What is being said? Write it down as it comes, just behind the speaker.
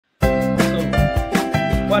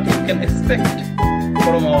what you can expect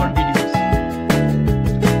from our videos.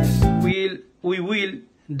 We will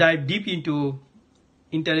dive deep into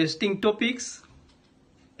interesting topics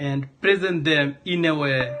and present them in a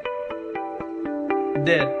way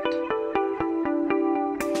that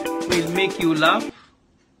will make you laugh,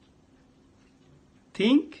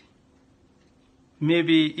 think,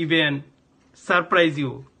 maybe even surprise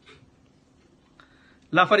you.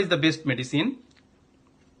 Laughter is the best medicine,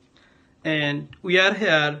 and we are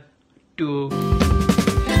here to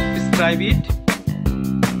describe it.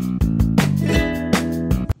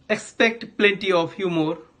 Expect plenty of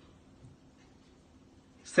humor,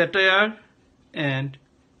 satire, and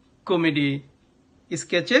comedy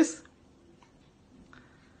sketches.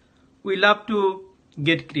 We love to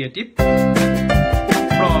get creative,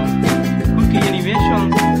 from quirky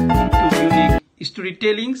animations to unique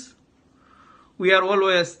storytellings. We are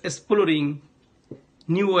always exploring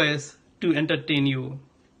new ways to entertain you.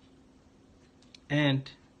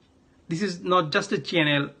 And this is not just a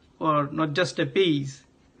channel or not just a page.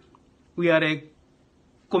 We are a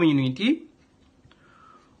community.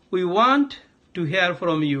 We want to hear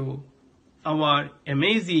from you, our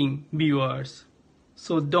amazing viewers.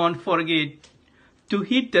 So don't forget to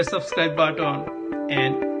hit the subscribe button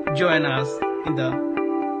and join us in the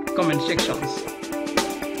comment sections.